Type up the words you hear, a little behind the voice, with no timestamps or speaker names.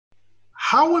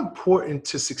how important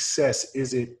to success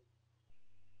is it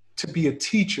to be a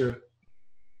teacher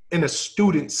and a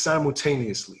student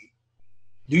simultaneously?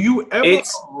 Do you ever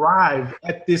arrive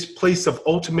at this place of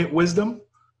ultimate wisdom?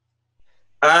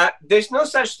 There's no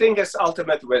such thing as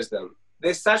ultimate wisdom.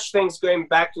 There's such things going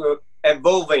back to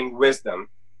evolving wisdom.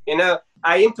 You know,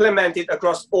 I implemented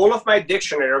across all of my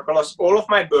dictionary, across all of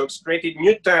my books, created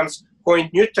new terms,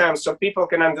 coined new terms so people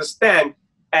can understand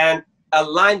and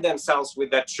align themselves with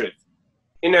that truth.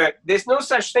 You know, there's no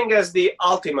such thing as the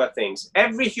ultimate things.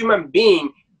 Every human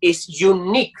being is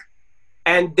unique,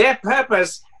 and their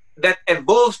purpose that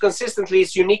evolves consistently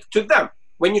is unique to them.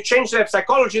 When you change their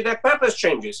psychology, their purpose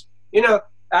changes. You know,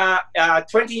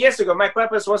 20 years ago, my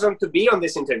purpose wasn't to be on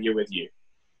this interview with you.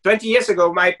 20 years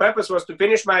ago, my purpose was to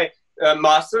finish my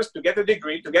master's, to get a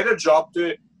degree, to get a job,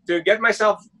 to get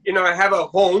myself, you know, have a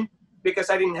home, because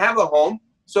I didn't have a home.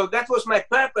 So that was my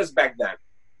purpose back then.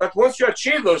 But once you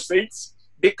achieve those things,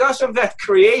 because of that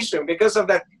creation, because of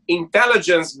that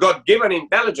intelligence, God-given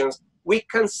intelligence, we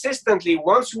consistently,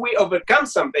 once we overcome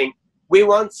something, we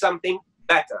want something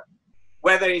better.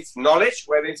 Whether it's knowledge,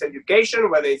 whether it's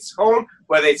education, whether it's home,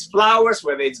 whether it's flowers,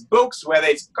 whether it's books, whether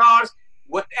it's cars,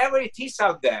 whatever it is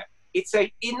out there, it's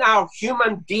in our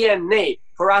human DNA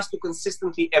for us to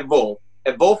consistently evolve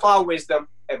our wisdom,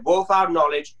 evolve our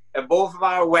knowledge, evolve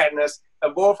our awareness,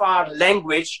 evolve our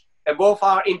language, evolve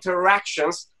our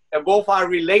interactions, evolve our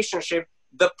relationship,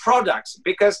 the products,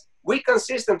 because we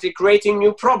consistently creating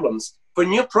new problems. For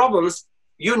new problems,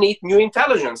 you need new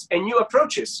intelligence and new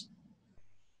approaches.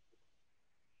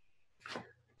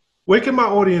 Where can my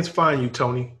audience find you,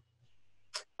 Tony?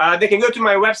 They can go to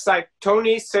my website,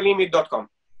 tonyselimi.com.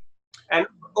 And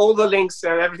all the links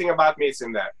and everything about me is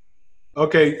in there.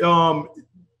 Okay,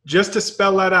 just to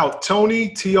spell that out, Tony,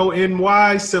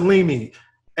 T-O-N-Y, Selimi,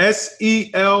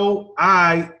 S-E-L-I-M-I,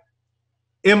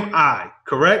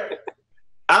 correct?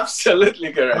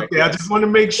 Absolutely correct. Okay, yes. I just want to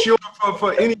make sure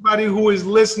for anybody who is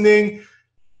listening,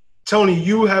 Tony,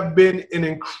 you have been an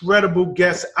incredible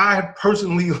guest. I have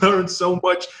personally learned so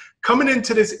much. Coming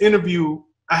into this interview,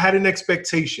 I had an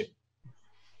expectation.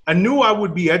 I knew I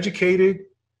would be educated.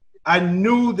 I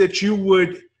knew that you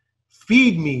would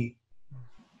feed me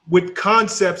with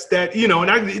concepts that, you know,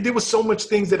 and there was so much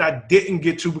things that I didn't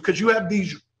get to because you have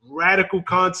these radical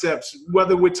concepts,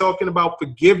 whether we're talking about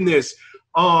forgiveness,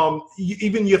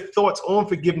 even your thoughts on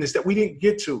forgiveness that we didn't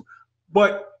get to.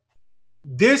 But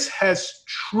this has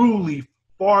truly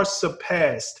far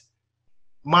surpassed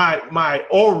my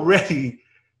already,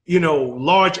 you know,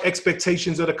 large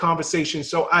expectations of the conversation.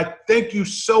 So I thank you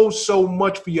so, so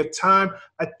much for your time.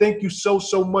 I thank you so,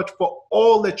 so much for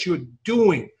all that you're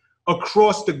doing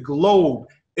across the globe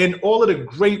and all of the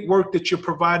great work that you're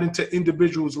providing to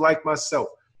individuals like myself.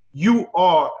 You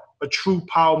are a true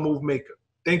power move maker.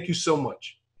 Thank you so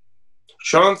much.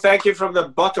 Shawn, thank you from the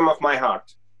bottom of my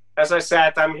heart. As I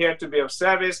said, I'm here to be of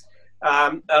service.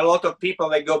 A lot of people,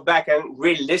 they go back and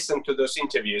re-listen to those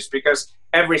interviews because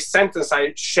every sentence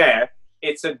I share,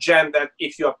 it's a gem that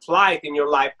if you apply it in your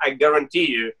life, I guarantee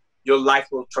you, your life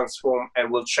will transform and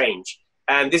will change.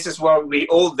 And this is what we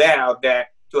all there out there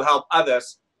to help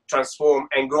others transform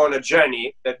and go on a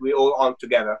journey that we all on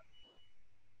together.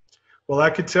 Well, I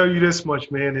can tell you this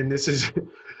much, man, and this is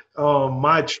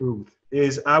my truth,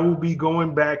 is I will be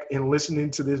going back and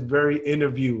listening to this very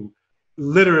interview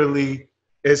literally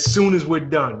as soon as we're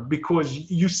done,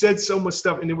 because you said so much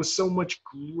stuff and there was so much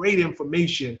great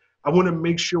information. I want to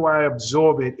make sure I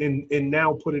absorb it and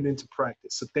now put it into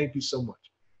practice. So thank you so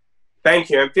much. Thank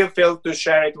you. And feel free to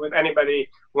share it with anybody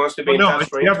who wants to be in touch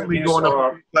for interviews. It's definitely going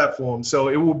or... on the platform. So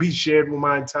it will be shared with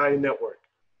my entire network.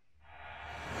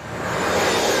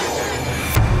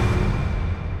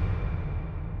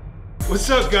 What's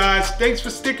up, guys? Thanks for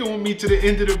sticking with me to the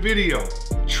end of the video.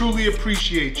 Truly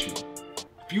appreciate you.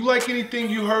 If you like anything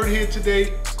you heard here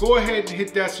today, go ahead and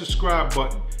hit that subscribe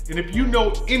button. And if you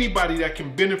know anybody that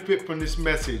can benefit from this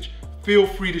message, feel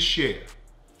free to share.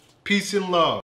 Peace and love.